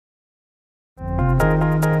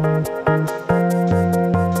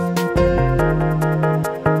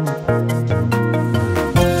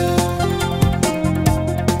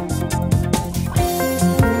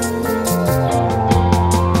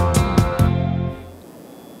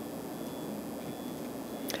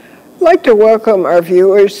I'd like to welcome our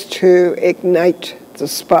viewers to Ignite the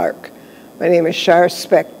Spark. My name is Shar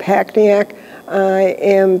Speck-Pachniak. I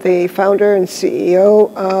am the founder and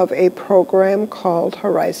CEO of a program called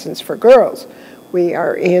Horizons for Girls. We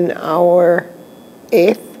are in our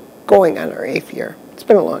going on our 8th year. It's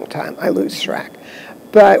been a long time, I lose track.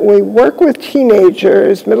 But we work with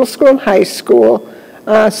teenagers, middle school and high school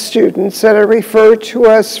students that are referred to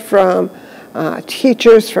us from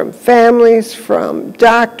teachers, from families, from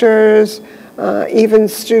doctors, even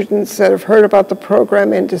students that have heard about the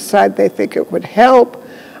program and decide they think it would help.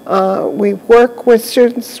 We work with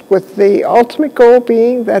students with the ultimate goal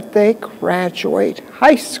being that they graduate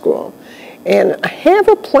high school and have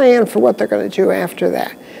a plan for what they're going to do after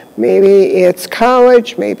that. Maybe it's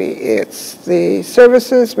college, maybe it's the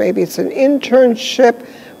services, maybe it's an internship,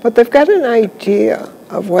 but they've got an idea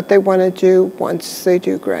of what they want to do once they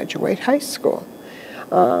do graduate high school.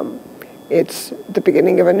 It's the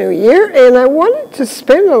beginning of a new year, and I wanted to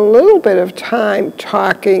spend a little bit of time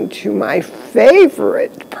talking to my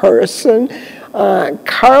favorite person.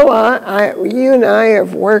 Carla, you and I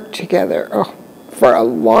have worked together for a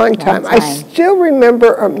long time. I still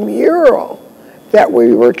remember a mural that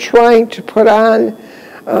we were trying to put on,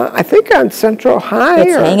 I think on Central High.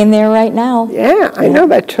 It's hanging there right now. Yeah, I know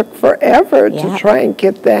that took forever to try and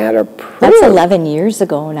get that approved. That's 11 years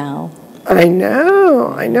ago now. I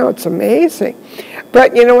know, it's amazing.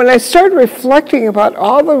 But you know, when I started reflecting about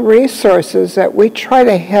all the resources that we try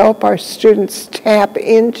to help our students tap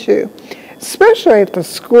into, especially at the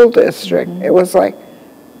school district, it was like,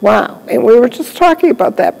 wow. And we were just talking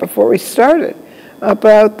about that before we started,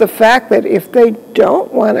 about the fact that if they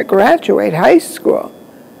don't want to graduate high school,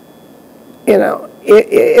 you know,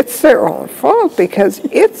 it's their own fault because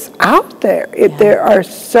it's out there. There are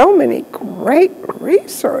so many great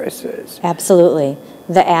resources. Absolutely.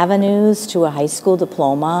 The avenues to a high school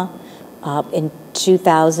diploma in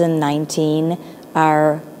 2019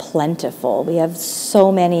 are plentiful. We have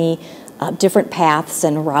so many different paths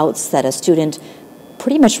and routes that a student,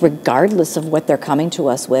 pretty much regardless of what they're coming to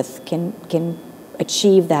us with, can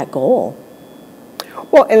achieve that goal.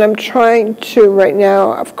 Well, and I'm trying to right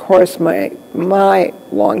now, of course, my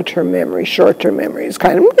long-term memory, short-term memory is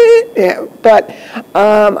kind of, but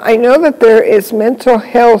I know that there is mental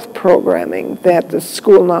health programming that the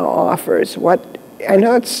school now offers. I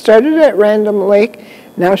know it started at Random Lake,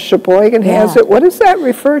 now Sheboygan has it. What does that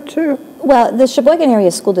refer to? Well, the Sheboygan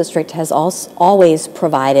Area School District has always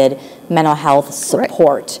provided mental health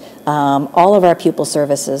support. Right. All of our pupil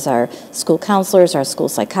services, our school counselors, our school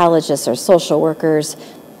psychologists, our social workers,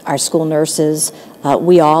 our school nurses,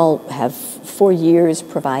 we all have for years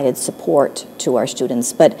provided support to our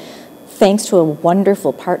students. But thanks to a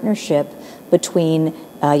wonderful partnership between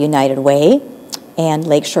United Way and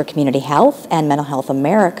Lakeshore Community Health and Mental Health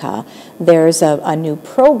America, there's a new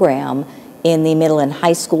program in the middle and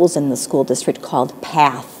high schools in the school district called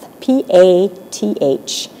PATH,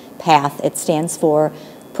 P-A-T-H, PATH. It stands for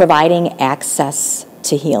Providing Access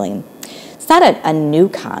to Healing. It's not a new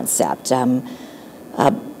concept.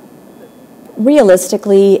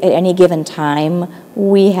 Realistically, at any given time,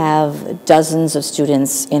 we have dozens of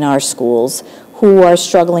students in our schools who are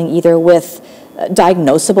struggling either with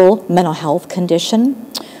diagnosable mental health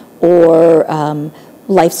condition or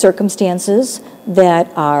life circumstances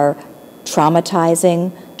that are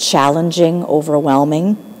traumatizing, challenging,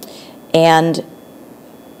 overwhelming. And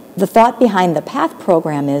the thought behind the PATH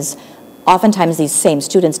program is oftentimes these same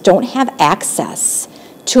students don't have access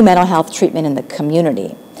to mental health treatment in the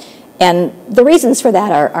community. And the reasons for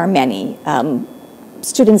that are many.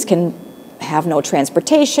 Students can have no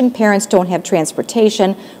transportation, parents don't have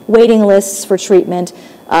transportation, waiting lists for treatment,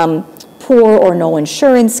 poor or no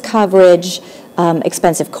insurance coverage,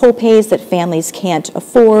 expensive co-pays that families can't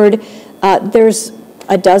afford. There's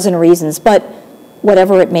a dozen reasons, but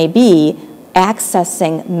whatever it may be,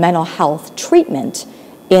 accessing mental health treatment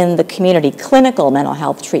in the community, clinical mental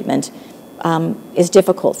health treatment, is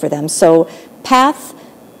difficult for them. So PATH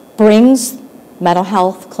brings mental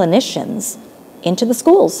health clinicians into the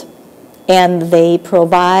schools, and they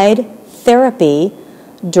provide therapy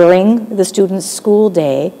during the student's school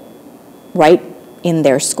day right in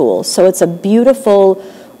their school. So it's a beautiful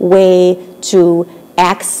way to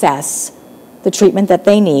access the treatment that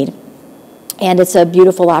they need, and it's a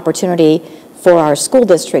beautiful opportunity for our school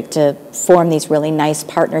district to form these really nice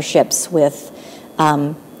partnerships with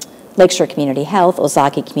Lakeshore Community Health,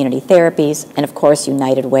 Ozaki Community Therapies, and of course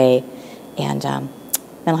United Way and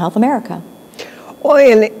Mental Health America. Well,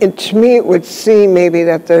 and to me it would seem maybe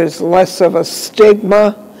that there's less of a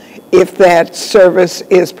stigma if that service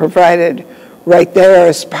is provided right there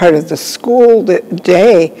as part of the school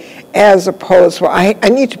day, as opposed, well, I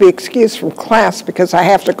need to be excused from class because I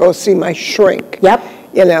have to go see my shrink. Yep.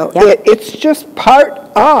 You know, Yep. it's just part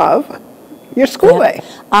of your school day.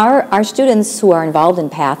 Our students who are involved in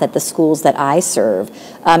PATH at the schools that I serve,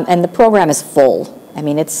 and the program is full. I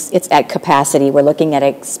mean, it's at capacity. We're looking at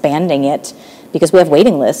expanding it because we have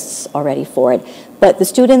waiting lists already for it. But the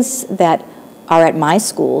students that are at my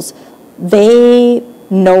schools, they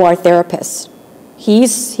know our therapist.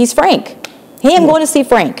 He's Frank. Hey, I'm going to see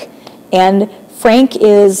Frank. And Frank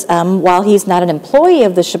is, while he's not an employee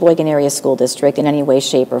of the Sheboygan Area School District in any way,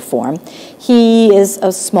 shape, or form, he is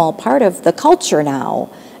a small part of the culture now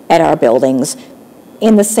at our buildings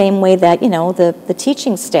in the same way that, you know, the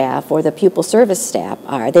teaching staff or the pupil service staff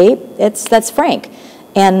are. That's Frank.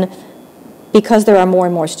 And because there are more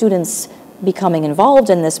and more students becoming involved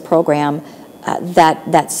in this program,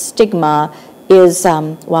 that stigma is,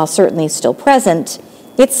 while certainly still present,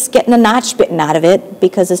 it's getting a notch bitten out of it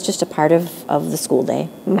because it's just a part of the school day.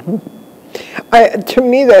 Mm-hmm. To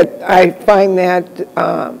me, that I find that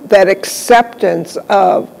that acceptance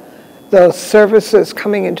of those services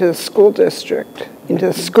coming into the school district, into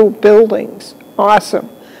the school buildings, awesome.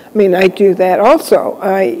 I mean, I do that also.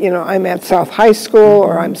 I'm at South High School,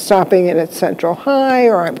 or I'm stopping in at Central High,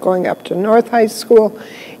 or I'm going up to North High School.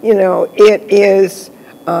 You know, it is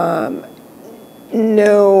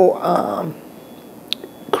no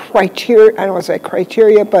criteria. I don't want to say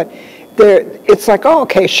criteria, but it's like, oh,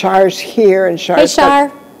 okay, Char's here and Char's. Hey,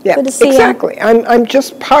 Char. Yeah, good to see exactly. You. I'm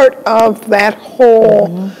just part of that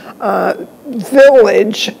whole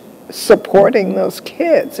village supporting those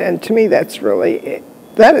kids, and to me, that is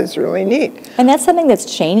really neat. And that's something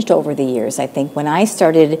that's changed over the years. I think when I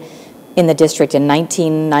started in the district in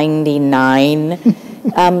 1999,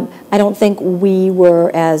 I don't think we were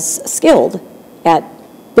as skilled at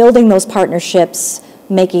building those partnerships,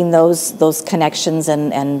 making those connections,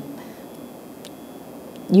 and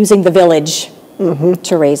using the village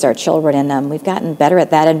to raise our children. And we've gotten better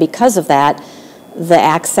at that. And because of that, the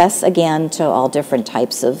access, again, to all different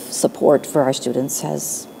types of support for our students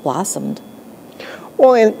has blossomed.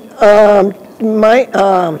 Well, in my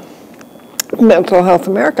Mental Health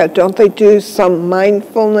America, don't they do some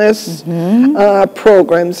mindfulness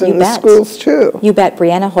programs in the schools too? You bet.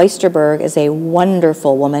 Brianna Hoisterberg is a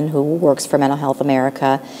wonderful woman who works for Mental Health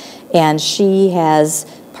America, and she has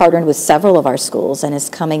partnered with several of our schools and is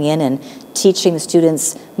coming in and teaching the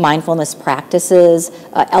students mindfulness practices,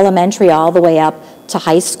 elementary all the way up to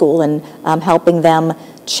high school, and helping them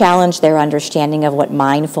challenge their understanding of what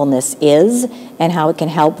mindfulness is and how it can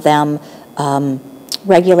help them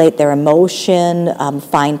regulate their emotion,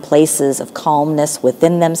 find places of calmness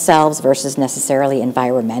within themselves versus necessarily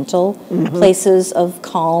environmental places of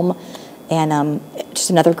calm. And just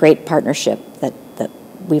another great partnership that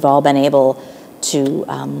we've all been able to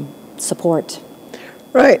support.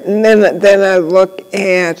 Right, and then I look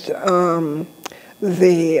at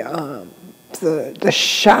the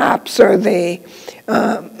shops, or the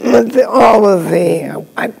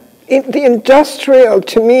industrial.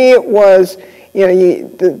 To me, it was, you know,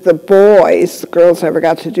 the boys, the girls never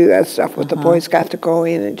got to do that stuff, but the boys got to go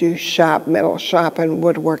in and do metal shop and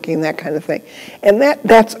woodworking, that kind of thing. And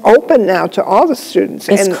that's open now to all the students.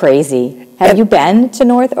 It's crazy. Have you been to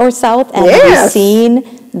North or South? And yes. Have you seen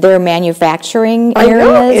their manufacturing areas? I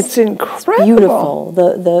know, it's incredible. It's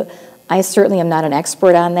beautiful. I certainly am not an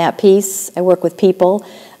expert on that piece. I work with people,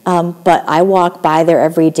 but I walk by there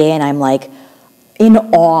every day and I'm like in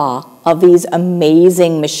awe of these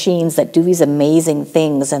amazing machines that do these amazing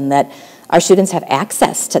things, and that our students have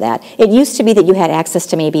access to that. It used to be that you had access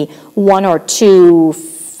to maybe one or two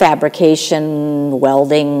fabrication,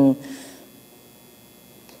 welding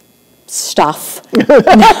stuff.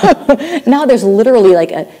 Now there's literally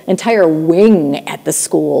like an entire wing at the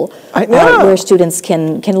school where students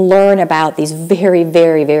can learn about these very,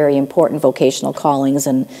 very, very important vocational callings.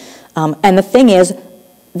 And the thing is,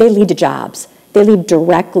 they lead to jobs. They lead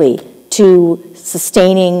directly to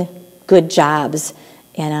sustaining good jobs.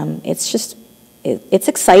 And it's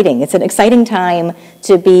exciting. It's an exciting time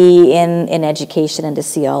to be in education and to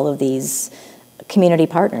see all of these community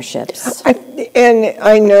partnerships. And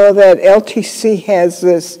I know that LTC has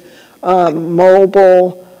this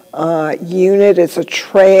mobile unit. It's a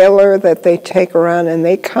trailer that they take around, and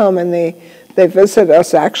they come and they visit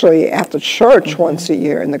us actually at the church once a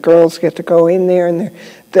year, and the girls get to go in there, and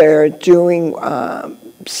they're doing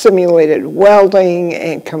simulated welding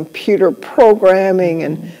and computer programming,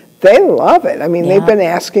 and they love it. I mean, they've been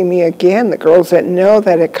asking me again, the girls that know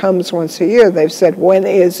that it comes once a year, they've said, when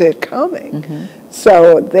is it coming?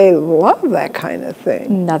 So they love that kind of thing.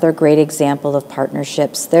 Another great example of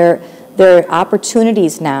partnerships. There are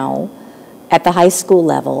opportunities now at the high school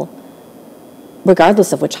level,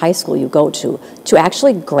 regardless of which high school you go to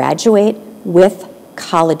actually graduate with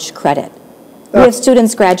college credit. We have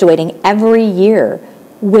students graduating every year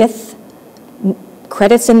with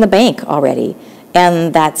credits in the bank already.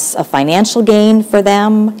 And that's a financial gain for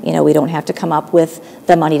them. You know, we don't have to come up with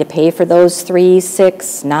the money to pay for those 3,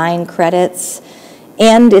 6, 9 credits.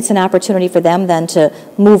 And it's an opportunity for them then to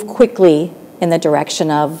move quickly in the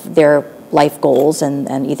direction of their life goals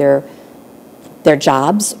and either their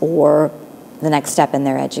jobs or the next step in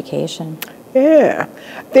their education. Yeah.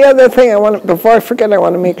 The other thing before I forget, I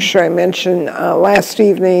want to make sure I mention, last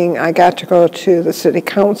evening I got to go to the city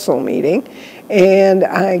council meeting, and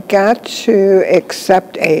I got to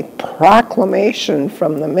accept a proclamation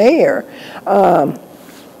from the mayor.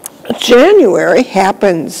 January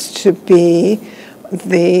happens to be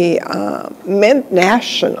the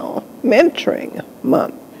National Mentoring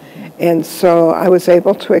Month. And so I was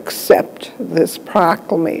able to accept this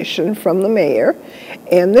proclamation from the mayor.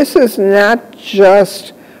 And this is not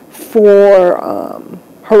just for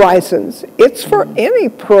Horizons. It's for any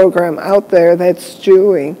program out there that's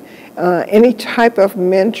doing any type of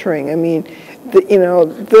mentoring. I mean,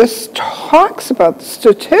 this talks about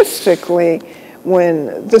statistically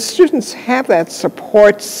when the students have that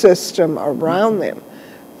support system around them,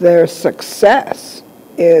 their success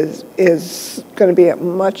is going to be a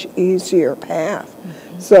much easier path.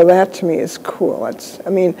 So that to me is cool.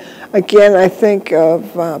 Again, I think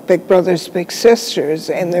of Big Brothers Big Sisters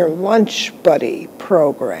and their Lunch Buddy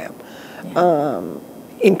program.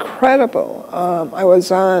 Incredible. I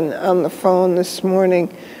was on the phone this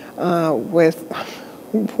morning with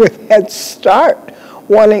Head Start,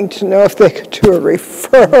 wanting to know if they could do a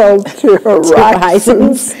referral to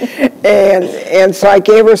Horizons. And so I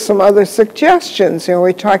gave her some other suggestions. You know,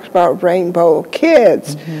 we talked about Rainbow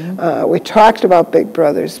Kids. We talked about Big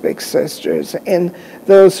Brothers Big Sisters. And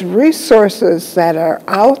those resources that are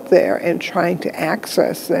out there and trying to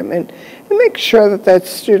access them and make sure that that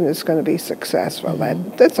student is going to be successful.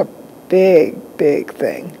 That's a big, big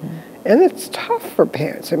thing. And it's tough for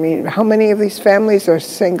parents. I mean, how many of these families are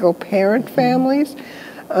single-parent families?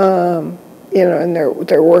 And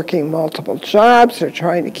they're working multiple jobs. They're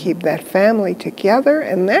trying to keep that family together,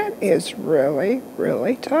 and that is really,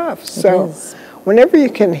 really tough. So whenever you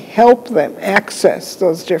can help them access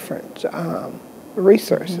those different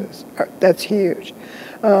resources, that's huge.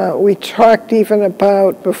 We talked even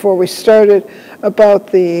about, before we started,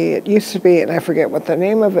 about it used to be, and I forget what the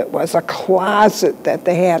name of it was, a closet that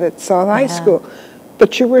they had at South High School.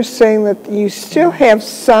 But you were saying that you still have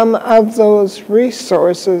some of those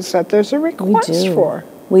resources that there's a request for.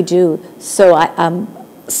 We do. So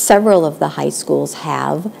several of the high schools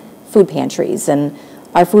have food pantries, and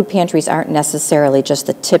our food pantries aren't necessarily just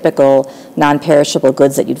the typical non-perishable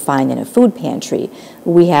goods that you'd find in a food pantry.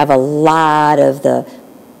 We have a lot of the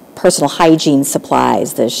personal hygiene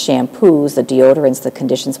supplies, the shampoos, the deodorants, the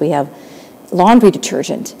conditioners. We have laundry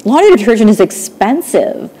detergent. Laundry detergent is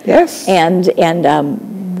expensive. Yes.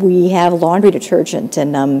 And we have laundry detergent,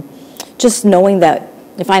 and just knowing that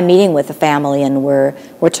if I'm meeting with a family and we're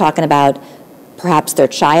talking about perhaps their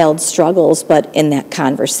child's struggles, but in that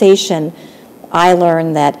conversation, I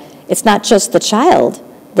learn that it's not just the child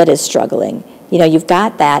that is struggling. You know, you've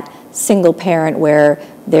got that single parent where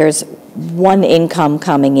there's one income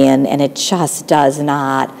coming in and it just does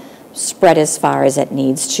not spread as far as it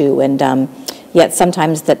needs to, and yet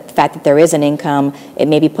sometimes the fact that there is an income, it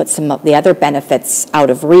maybe puts some of the other benefits out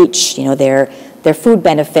of reach. You know, their food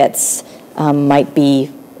benefits might be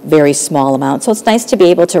very small amounts. So it's nice to be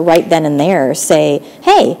able to right then and there say,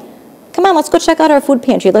 hey, come on, let's go check out our food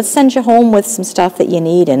pantry. Let's send you home with some stuff that you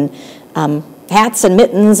need, and hats and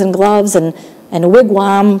mittens and gloves and a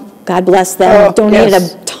wigwam. God bless them. Donated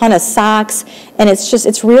a ton of socks. And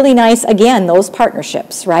it's really nice, again, those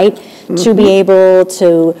partnerships, right? To be able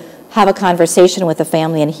to have a conversation with a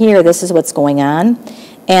family and hear this is what's going on.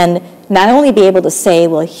 And not only be able to say,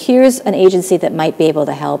 well, here's an agency that might be able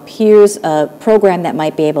to help. Here's a program that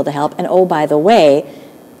might be able to help. And oh, by the way,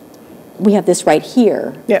 we have this right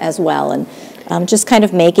here as well. And just kind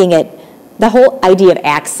of making it the whole idea of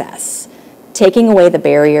access, taking away the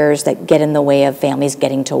barriers that get in the way of families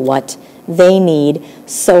getting to what they need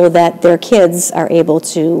so that their kids are able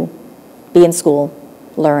to be in school,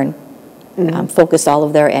 learn, focus all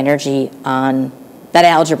of their energy on that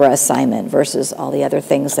algebra assignment versus all the other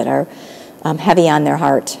things that are heavy on their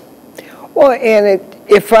heart. Well, and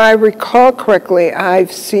if I recall correctly,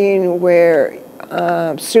 I've seen where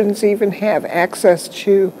students even have access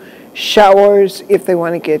to showers if they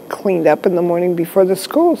want to get cleaned up in the morning before the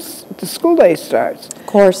school day starts. Of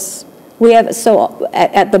course. We have, so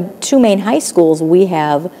at the two main high schools, we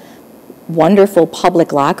have wonderful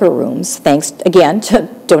public locker rooms, thanks again to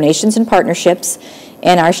donations and partnerships,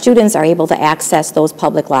 and our students are able to access those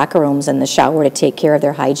public locker rooms and the shower to take care of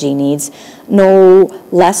their hygiene needs, no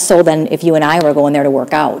less so than if you and I were going there to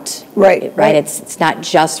work out. Right. It's not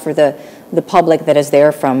just for the public that is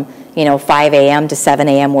there from 5 a.m. to 7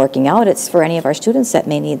 a.m. working out. It's for any of our students that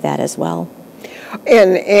may need that as well.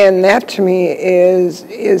 And that to me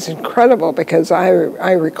is incredible, because I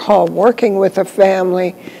recall working with a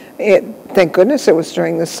family. Thank goodness it was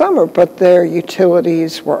during the summer, but their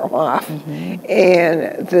utilities were off. Mm-hmm.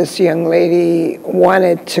 And this young lady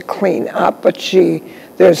wanted to clean up, but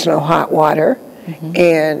there's no hot water. Mm-hmm.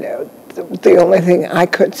 And the only thing I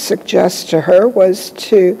could suggest to her was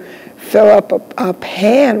to fill up a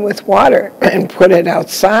pan with water and put it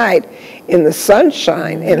outside in the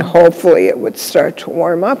sunshine, and hopefully it would start to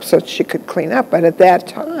warm up so she could clean up. But at that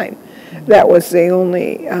time, that was the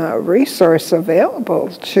only resource available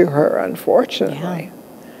to her, unfortunately. Yeah.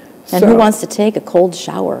 And who wants to take a cold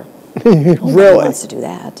shower? Really? Who wants to do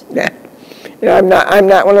that? Yeah. I'm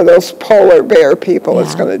not one of those polar bear people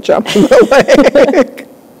that's going to jump in the lake.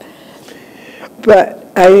 But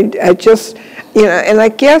I just, and I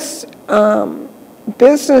guess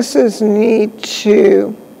businesses need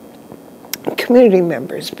to, community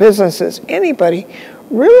members, businesses, anybody,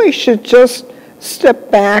 really should just step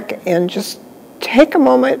back and just take a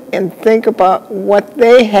moment and think about what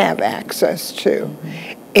they have access to.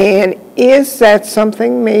 Mm-hmm. And is that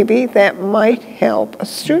something maybe that might help a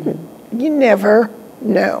student? You never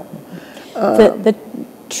know. The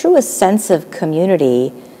truest sense of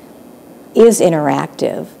community is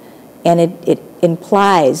interactive, and it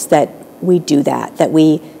implies that we do that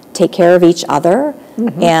we take care of each other,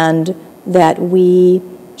 mm-hmm. and that we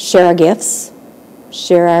share our gifts,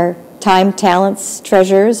 share our time, talents,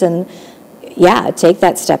 treasures, and take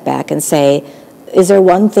that step back and say, is there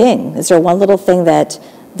one little thing that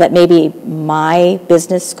maybe my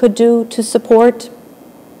business could do to support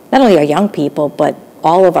not only our young people, but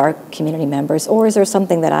all of our community members, or is there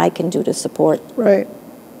something that I can do to support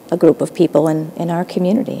a group of people in our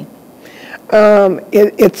community?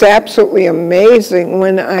 It's absolutely amazing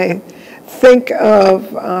when I think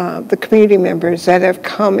of the community members that have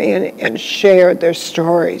come in and shared their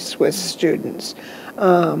stories with students.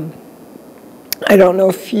 I don't know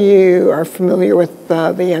if you are familiar with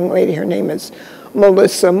the young lady. Her name is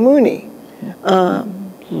Melissa Mooney.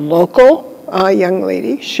 Local young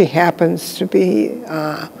lady. She happens to be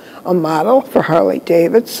a model for Harley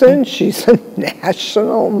Davidson. She's a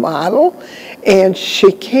national model. And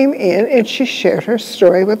she came in and she shared her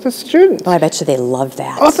story with the students. Oh, I bet you they loved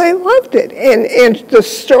that. Oh, they loved it. And the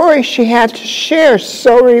story she had to share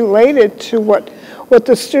so related to what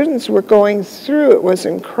the students were going through. It was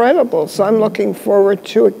incredible. So I'm looking forward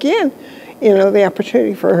to, again, the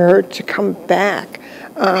opportunity for her to come back.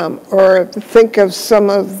 Or think of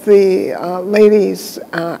some of the ladies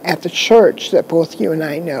at the church that both you and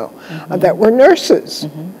I know, mm-hmm. That were nurses,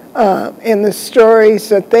 mm-hmm. And the stories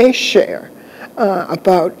that they share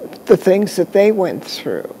about the things that they went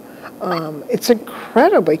through. It's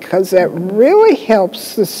incredible, because that really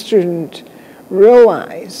helps the student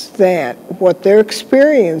realize that what they're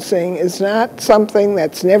experiencing is not something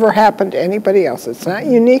that's never happened to anybody else. It's not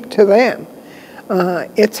unique to them.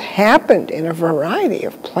 It's happened in a variety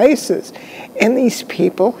of places, and these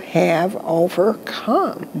people have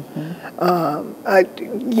overcome. Mm-hmm. A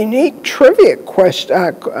unique trivia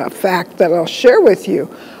fact that I'll share with you,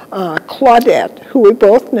 Claudette, who we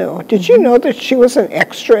both know, did you know that she was an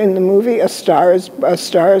extra in the movie A Star is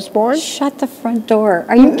Born? Shut the front door.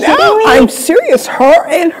 Are you kidding me? No, I'm serious. Her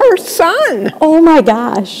and her son. Oh my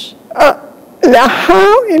gosh. Now,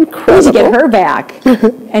 how incredible. We need to get her back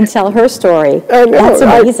and tell her story. I know. That's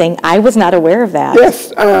amazing. I was not aware of that.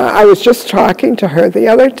 Yes, I was just talking to her the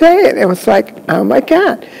other day, and it was like, oh my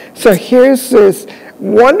God. So here's this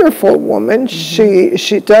wonderful woman. Mm-hmm.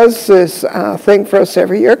 She does this thing for us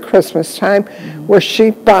every year, Christmas time, mm-hmm. where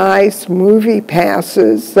she buys movie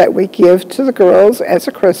passes that we give to the girls as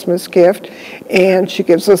a Christmas gift, and she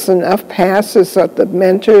gives us enough passes so that the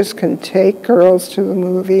mentors can take girls to the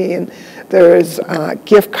movie, and there's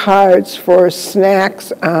gift cards for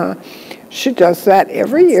snacks. She does that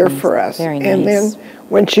every year for us. Very nice. And then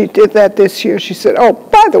when she did that this year, she said, oh,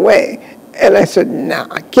 by the way, and I said, nah,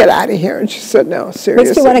 get out of here. And she said, no,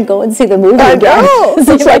 seriously. Makes me want to go and see the movie again. I know.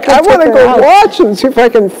 It's like, I want to go watch and see if I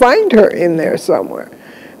can find her in there somewhere.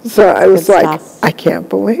 So I was like, I can't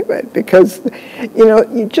believe it, because,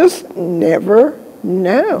 you just never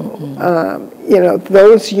No. You know,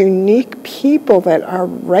 those unique people that are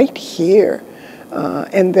right here.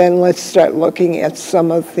 And then let's start looking at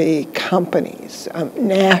some of the companies,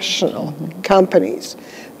 national companies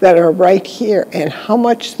that are right here, and how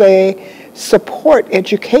much they support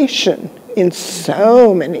education in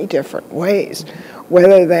so many different ways,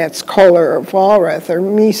 whether that's Kohler or Vollrath or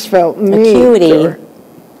Miesfeld Mead. Acuity.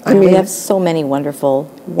 I mean, we have so many wonderful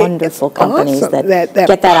companies awesome. that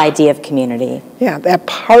get that idea of community. Yeah, that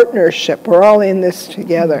partnership. We're all in this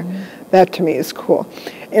together. That to me is cool.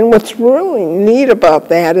 And what's really neat about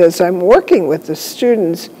that is I'm working with the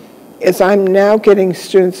students, is I'm now getting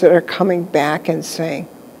students that are coming back and saying,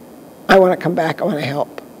 I want to come back, I want to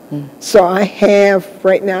help. So I have,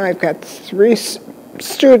 right now I've got 3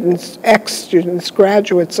 students, ex-students,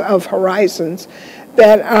 graduates of Horizons,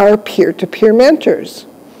 that are peer-to-peer mentors.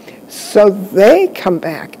 So they come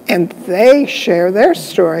back and they share their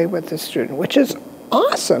story with the student, which is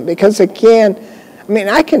awesome because, again, I mean,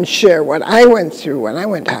 I can share what I went through when I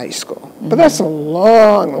went to high school, but that's a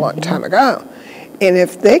long, long time ago. And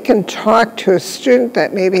if they can talk to a student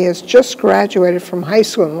that maybe has just graduated from high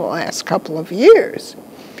school in the last couple of years,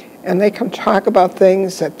 and they can talk about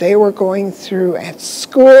things that they were going through at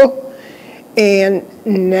school, and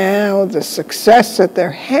now the success that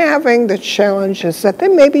they're having, the challenges that they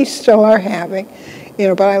maybe still are having, you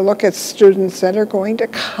know, but I look at students that are going to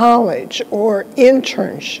college or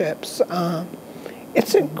internships.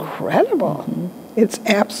 It's incredible. It's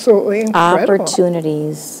absolutely incredible.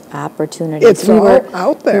 Opportunities. It's all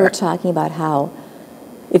out there. We were talking about how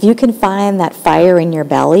if you can find that fire in your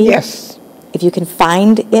belly, yes, if you can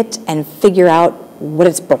find it and figure out what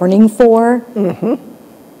it's burning for,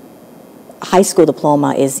 high school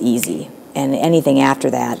diploma is easy, and anything after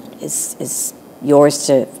that is yours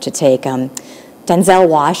to take. Denzel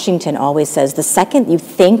Washington always says, the second you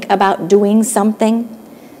think about doing something,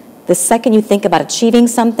 the second you think about achieving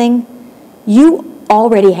something, you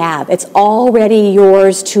already have. It's already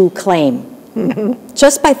yours to claim.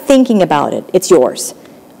 Just by thinking about it, it's yours.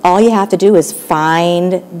 All you have to do is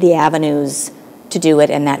find the avenues to do it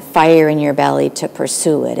and that fire in your belly to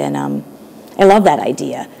pursue it. And I love that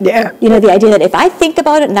idea. Yeah. You know, the idea that if I think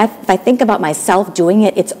about it and if I think about myself doing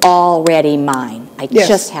it, it's already mine. I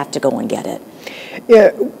just have to go and get it.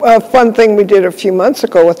 Yeah, a fun thing we did a few months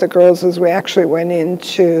ago with the girls is we actually went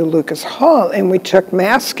into Lucas Hall and we took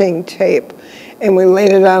masking tape and we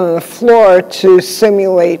laid it out on the floor to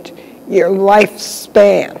simulate your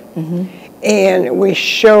lifespan. And we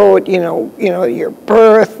showed, you know, your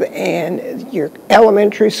birth and your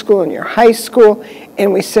elementary school and your high school.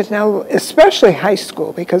 And we said, now, especially high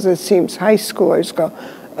school, because it seems high schoolers go,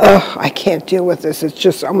 oh, I can't deal with this. It's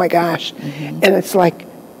just, oh my gosh. And it's like,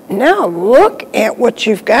 now look at what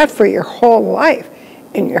you've got for your whole life.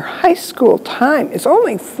 In your high school time, it's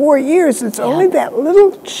only 4 years. It's only that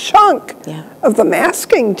little chunk of the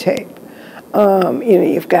masking tape. You know,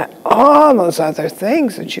 you've got all those other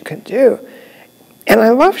things that you can do. And I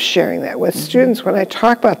love sharing that with students when I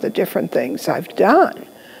talk about the different things I've done.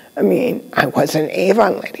 I mean, I was an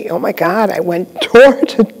Avon lady. Oh my God, I went door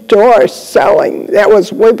to door selling. That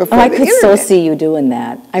was way before the internet. I could so see you doing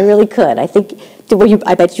that. I really could. I think,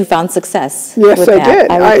 I bet you found success. Yes, with I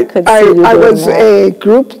that. did. I was a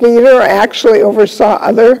group leader. I actually oversaw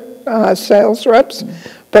other sales reps,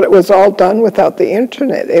 but it was all done without the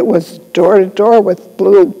internet. It was door to door with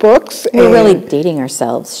little books. We're really dating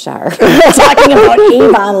ourselves, Shar. Talking about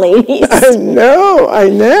Avon ladies. I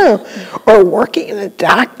know. Or working in a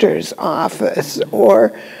doctor's office,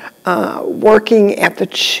 or working at the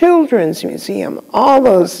Children's Museum. All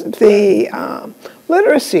those, the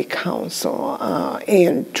Literacy Council,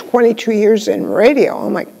 and 22 years in radio. Oh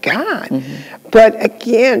my God. But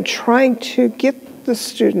again, trying to get the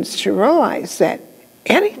students to realize that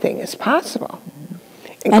anything is possible.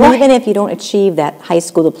 And even if you don't achieve that high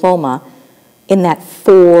school diploma in that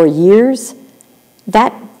 4 years,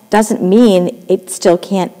 that doesn't mean it still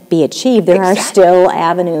can't be achieved. There are still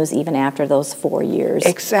avenues even after those 4 years.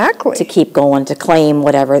 Exactly. To keep going, to claim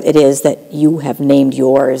whatever it is that you have named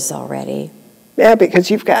yours already. Yeah, because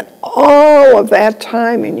you've got all of that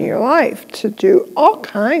time in your life to do all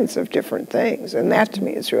kinds of different things, and that to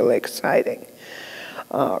me is really exciting.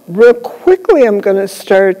 Real quickly, I'm going to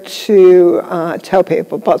start to tell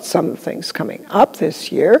people about some of the things coming up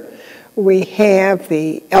this year. We have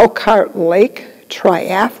the Elkhart Lake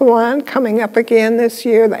Triathlon coming up again this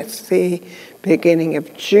year. That's the beginning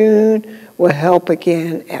of June. We'll help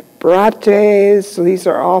again at Brat Days. These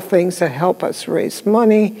are all things that help us raise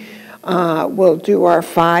money. We'll do our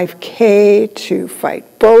 5K to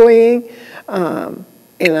fight bullying.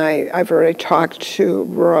 and I've already talked to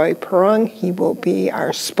Roy Perung. He will be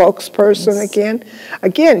our spokesperson again.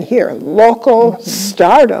 Again, here, local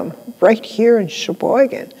stardom right here in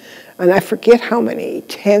Sheboygan. And I forget how many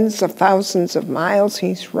tens of thousands of miles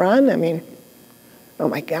he's run. I mean, oh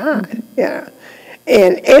my God, yeah.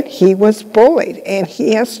 And he was bullied, and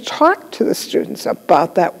he has talked to the students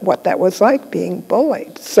about that, what that was like being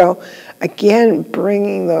bullied. So again,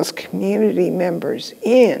 bringing those community members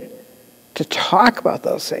in to talk about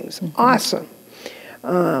those things, awesome.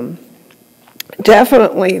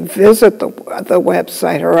 Definitely visit the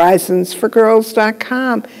website,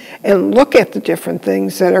 horizonsforgirls.com, and look at the different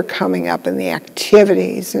things that are coming up in the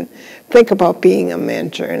activities, and think about being a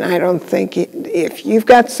mentor. And I don't think if you've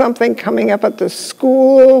got something coming up at the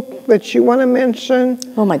school that you want to mention.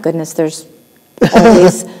 Oh my goodness, there's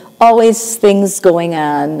always things going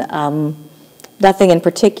on. Nothing in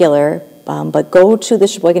particular, but go to the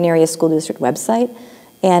Sheboygan Area School District website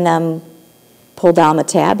and pull down the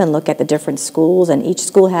tab and look at the different schools, and each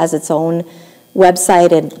school has its own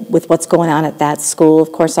website and with what's going on at that school.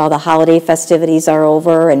 Of course, all the holiday festivities are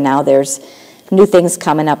over, and now there's new things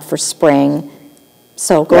coming up for spring.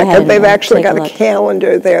 So go ahead and they've actually got a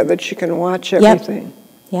calendar there that you can watch everything.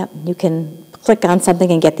 Yep, you can click on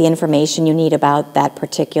something and get the information you need about that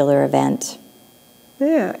particular event.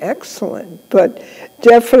 Yeah, excellent. But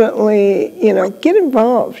definitely, you know, get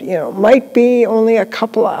involved. You know, might be only a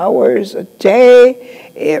couple of hours a day.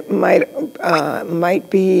 It might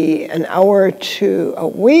be an hour to a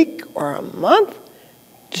week or a month.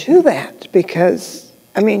 Do that, because,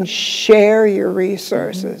 I mean, share your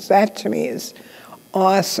resources. That to me is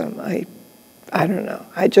awesome. I don't know.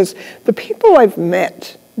 The people I've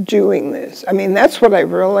met doing this, I mean, that's what I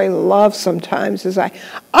really love sometimes, is I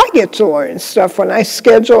get to learn stuff when I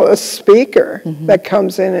schedule a speaker that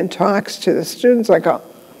comes in and talks to the students. I go,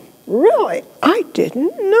 really? I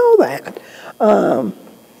didn't know that.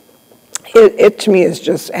 It to me is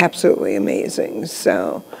just absolutely amazing.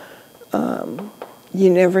 So you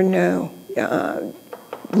never know.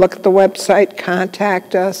 Look at the website,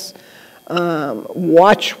 contact us,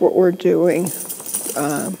 watch what we're doing.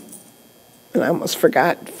 And I almost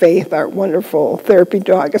forgot Faith, our wonderful therapy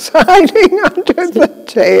dog, is hiding under the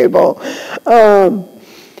table.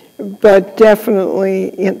 But definitely,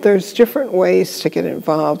 there's different ways to get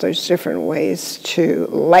involved. There's different ways to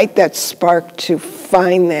light that spark, to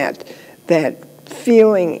find that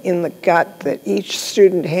feeling in the gut that each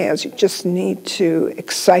student has. You just need to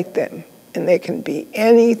excite them, and they can be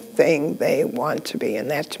anything they want to be,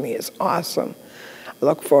 and that to me is awesome. I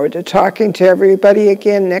look forward to talking to everybody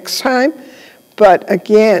again next time. But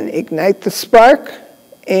again, ignite the spark,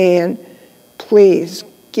 and please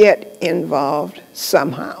get involved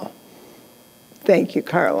somehow. Thank you,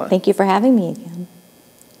 Carla. Thank you for having me again.